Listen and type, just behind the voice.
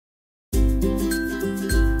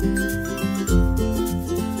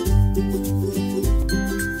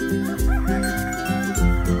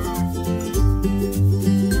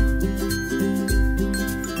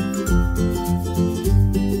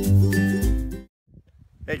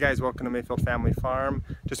Hey guys, welcome to Mayfield Family Farm.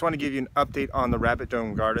 Just want to give you an update on the rabbit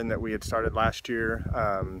dome garden that we had started last year.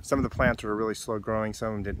 Some of the plants were really slow growing, some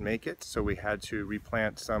of them didn't make it, so we had to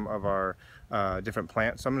replant some of our different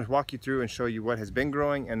plants. So I'm going to walk you through and show you what has been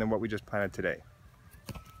growing and then what we just planted today.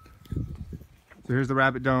 So here's the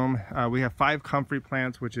rabbit dome. We have 5 comfrey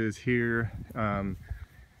plants, which is here. The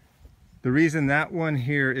reason that one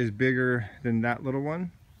here is bigger than that little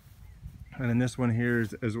one, and then this one here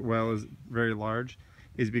is as well as very large,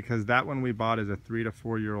 is because that one we bought as a 3 to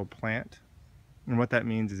 4 year old plant. And what that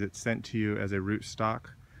means is it's sent to you as a root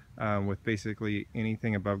stock with basically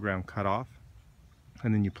anything above ground cut off.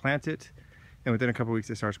 And then you plant it, and within a couple weeks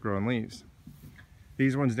it starts growing leaves.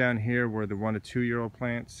 These ones down here were the 1 to 2 year old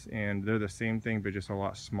plants, and they're the same thing but just a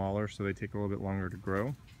lot smaller, so they take a little bit longer to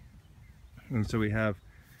grow. And so we have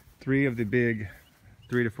 3 of the big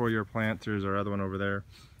 3 to 4 year plants. There's our other one over there,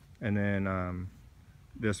 and then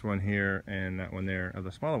this one here and that one there are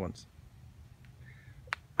the smaller ones.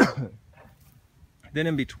 Then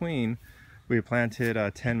in between we planted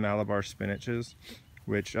 10 Malabar spinaches,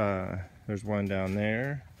 which there's one down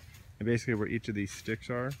there, and basically where each of these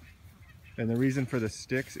sticks are. And the reason for the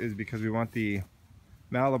sticks is because we want the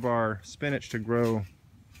Malabar spinach to grow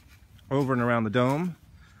over and around the dome,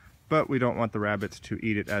 but we don't want the rabbits to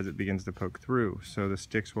eat it as it begins to poke through. So the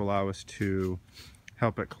sticks will allow us to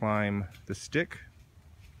help it climb the stick,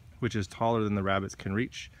 which is taller than the rabbits can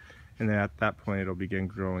reach, and then at that point it'll begin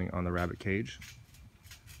growing on the rabbit cage.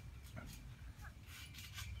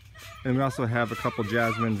 And we also have a couple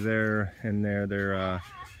jasmines there and there. They're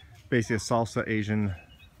basically a salsa Asian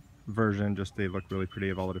version, just they look really pretty,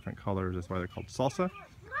 of all the different colors. That's why they're called salsa.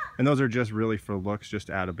 And those are just really for looks, just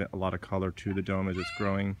to add a lot of color to the dome as it's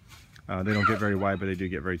growing. They don't get very wide, but they do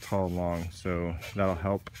get very tall and long, so that'll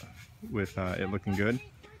help with it looking good.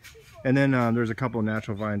 And then there's a couple of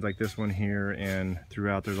natural vines like this one here, and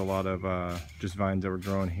throughout there's a lot of just vines that were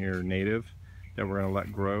growing here native that we're going to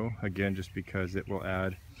let grow, again just because it will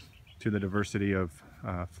add to the diversity of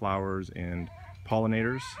flowers and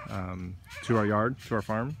pollinators to our yard, to our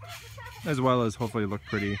farm, as well as hopefully look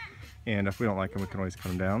pretty. And if we don't like them, we can always cut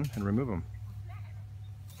them down and remove them.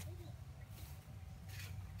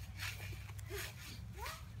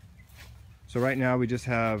 So right now we just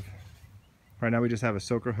have a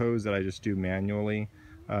soaker hose that I just do manually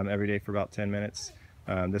every day for about 10 minutes.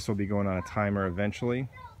 This will be going on a timer eventually.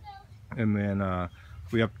 And then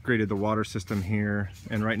we upgraded the water system here,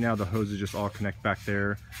 and right now the hoses just all connect back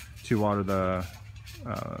there to water the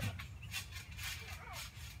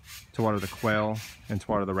quail and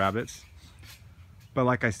to water the rabbits. But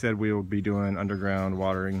like I said, we will be doing underground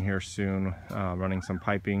watering here soon, running some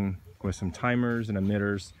piping with some timers and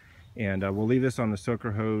emitters, and we'll leave this on the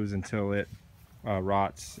soaker hose until it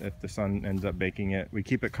rots. If the sun ends up baking it, we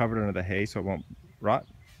keep it covered under the hay so it won't rot.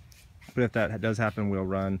 But if that does happen, we'll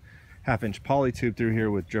run 1/2-inch poly tube through here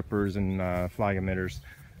with drippers and flag emitters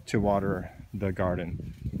to water the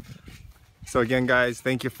garden. So again guys,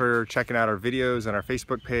 thank you for checking out our videos and our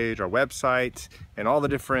Facebook page, our website, and all the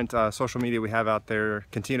different social media we have out there.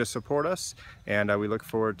 Continue to support us, and we look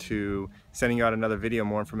forward to sending you out another video,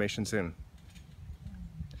 more information soon.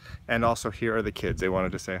 And also, here are the kids. They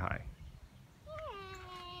wanted to say hi.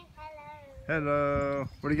 Hello.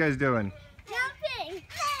 What are you guys doing? Jumping.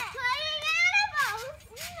 Playing animals.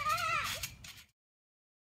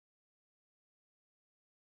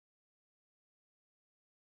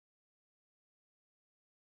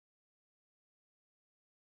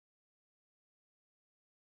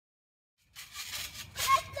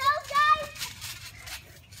 Let's go, guys.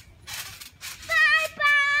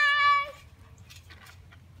 Bye-bye.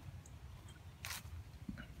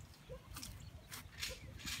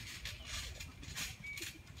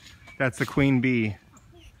 That's the queen bee.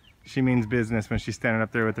 She means business when she's standing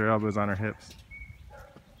up there with her elbows on her hips.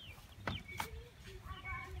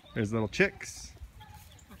 There's little chicks.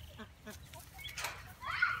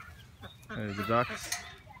 There's the ducks.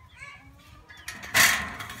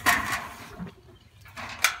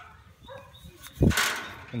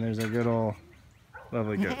 And there's our good old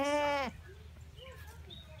lovely goats.